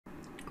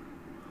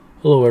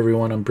Hello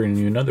everyone, I'm bringing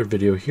you another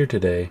video here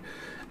today,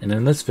 and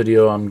in this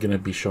video I'm going to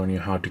be showing you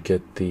how to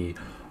get the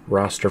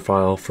roster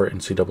file for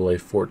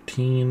NCAA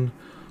 14,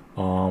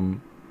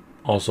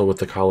 also with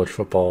the college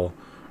football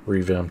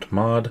revamped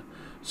mod.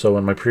 So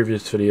in my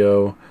previous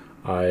video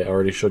I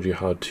already showed you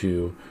how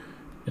to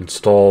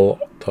install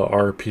the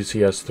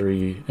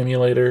RPCS3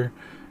 emulator,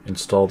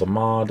 install the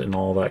mod and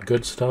all that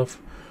good stuff.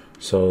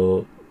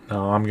 So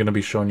now I'm going to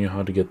be showing you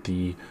how to get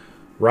the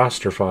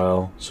roster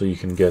file so you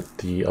can get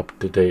the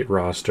up-to-date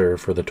roster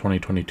for the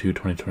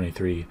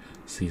 2022-2023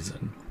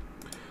 season.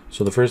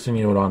 So the first thing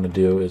you would want to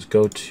do is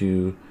go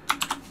to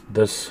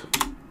this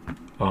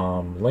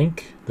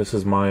link. This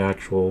is my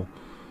actual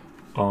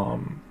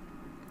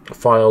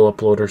file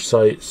uploader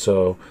site,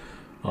 so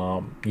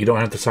you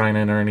don't have to sign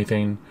in or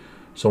anything.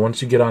 So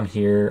once you get on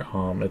here,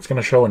 it's going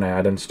to show an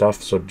ad and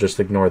stuff, so just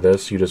ignore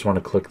this. You just want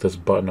to click this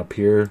button up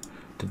here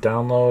to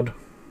download.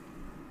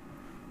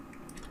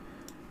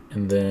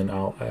 And then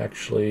I'll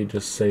actually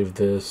just save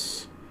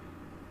this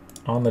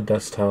on the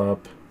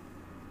desktop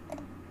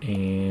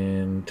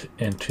and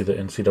into the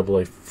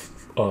NCAA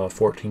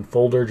 14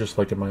 folder, just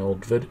like in my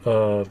old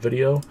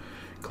video.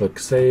 Click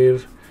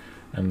save,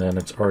 and then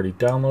it's already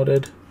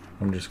downloaded.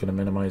 I'm just going to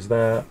minimize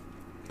that.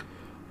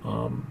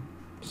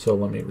 So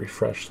let me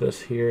refresh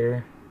this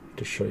here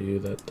to show you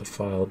that the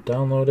file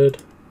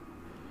downloaded.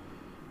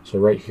 So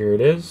right here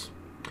it is.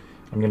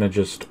 I'm going to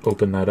just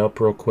open that up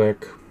real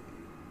quick.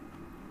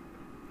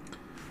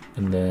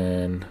 And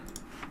then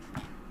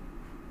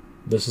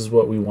this is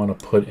what we want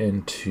to put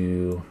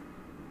into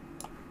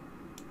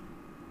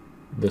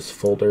this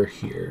folder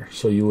here.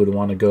 So you would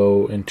want to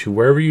go into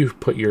wherever you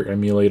put your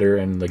emulator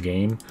in the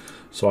game.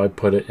 So I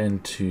put it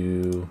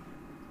into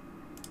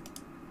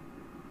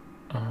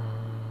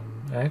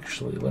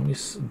actually, let me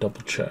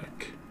double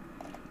check.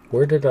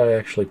 Where did I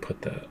actually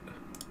put that?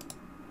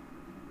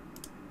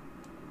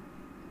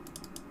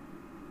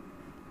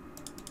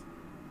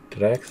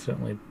 Did I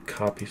accidentally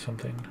copy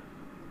something?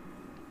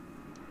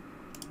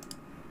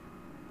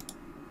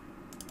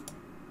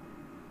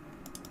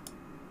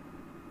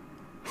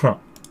 Huh,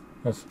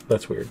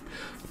 that's weird.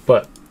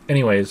 But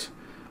anyways,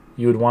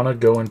 you would want to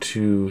go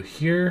into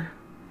here,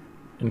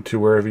 into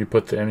wherever you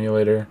put the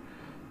emulator,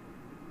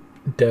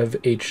 dev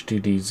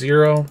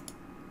HDD0.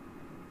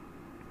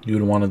 You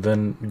would want to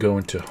then go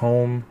into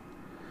home,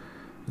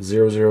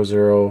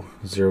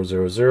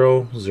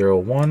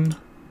 0000001,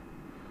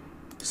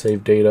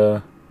 save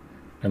data,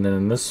 and then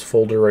in this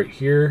folder right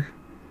here,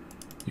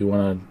 you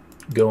want to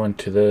go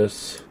into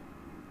this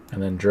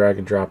and then drag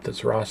and drop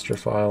this roster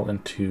file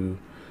into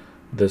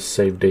this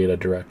save data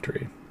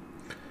directory.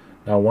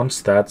 Now once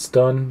that's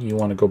done, you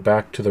want to go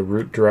back to the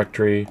root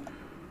directory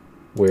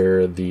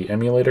where the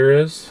emulator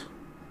is.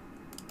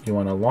 You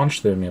want to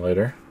launch the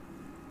emulator,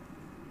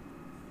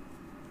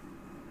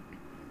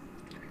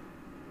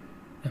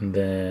 and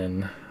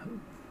then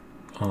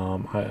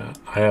I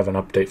have an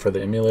update for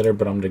the emulator,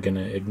 but I'm going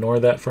to ignore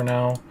that for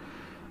now.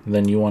 And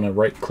then you want to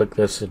right click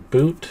this at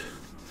boot.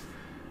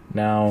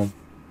 Now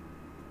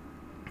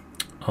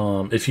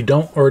if you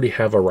don't already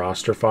have a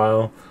roster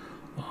file,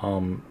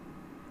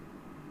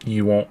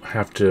 you won't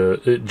have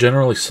to. It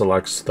generally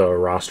selects the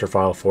roster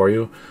file for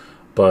you,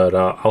 but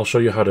I'll show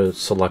you how to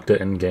select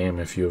it in game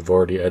if you've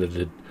already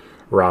edited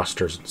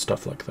rosters and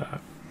stuff like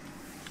that.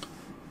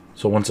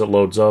 So once it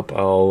loads up,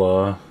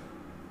 I'll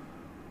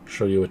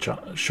show you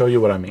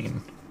what I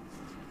mean.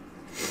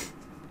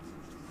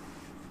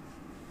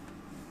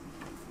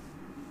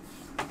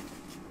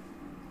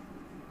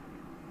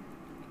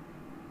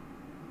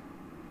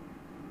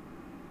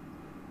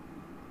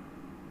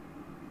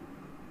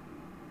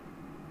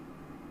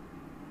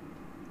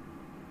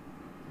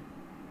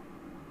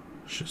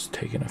 Just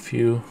taking a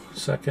few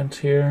seconds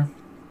here.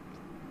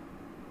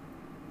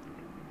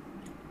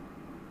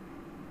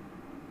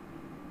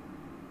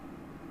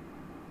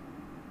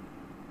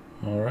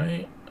 All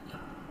right.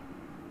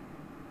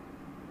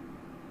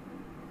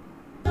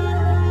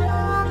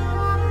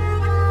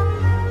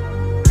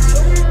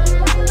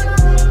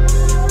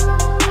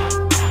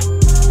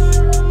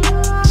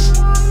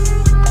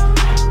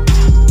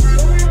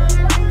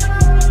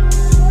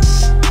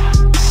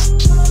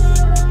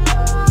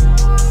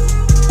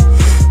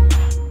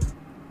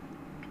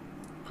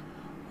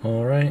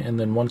 Alright, and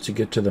then once you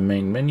get to the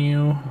main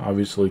menu,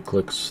 obviously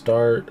click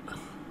Start.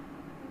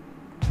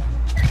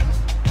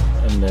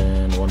 And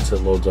then once it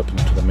loads up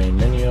into the main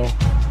menu,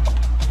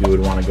 you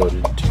would want to go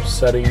to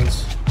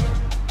Settings,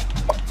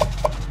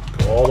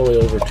 go all the way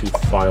over to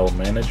File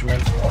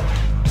Management,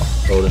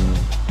 load and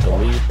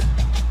delete,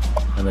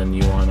 and then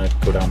you want to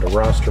go down to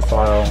Roster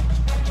File,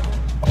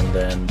 and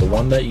then the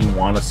one that you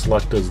want to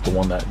select is the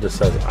one that just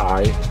says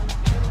I.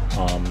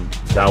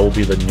 That will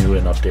be the new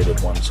and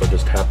updated one, so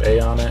just tap A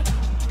on it.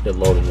 It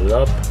loaded it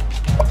up,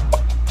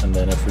 and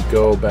then if we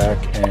go back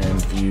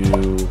and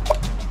view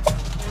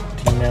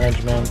team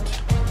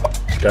management,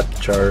 depth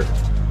chart,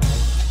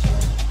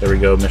 there we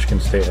go. Michigan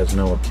State has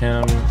Noah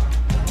Kim,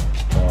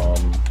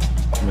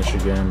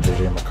 Michigan,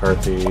 JJ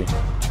McCarthy,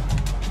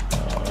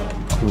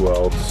 who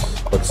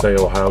else? Let's say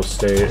Ohio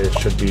State. It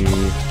should be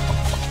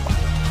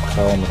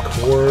Kyle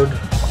McCord.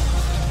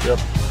 Yep.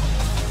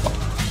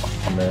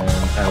 And then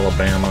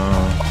Alabama.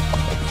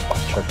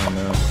 Let's check on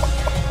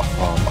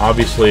that.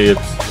 Obviously,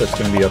 it's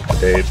going to be up to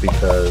date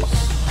because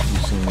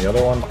you've seen the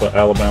other one. But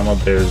Alabama,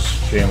 there's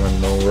Jalen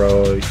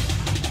Milroy.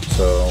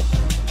 So,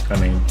 I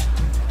mean,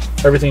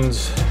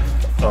 everything's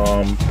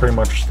pretty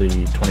much the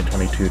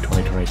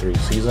 2022-2023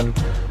 season.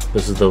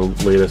 This is the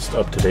latest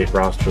up-to-date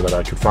roster that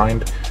I could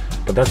find.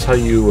 But that's how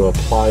you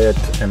apply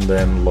it and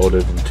then load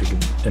it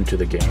into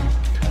the game.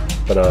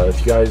 But if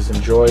you guys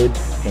enjoyed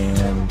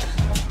and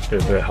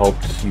if it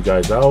helped you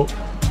guys out,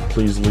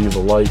 please leave a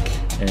like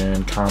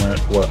and comment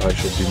what I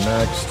should do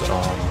next.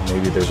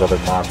 Maybe there's other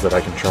mods that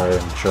I can try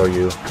and show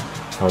you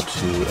how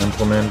to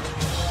implement,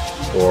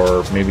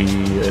 or maybe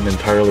an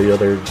entirely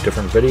other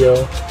different video.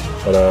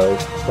 But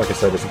like I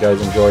said, if you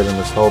guys enjoyed and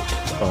this helped,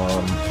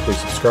 please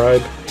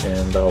subscribe,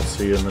 and I'll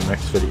see you in the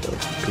next video.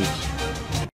 Peace.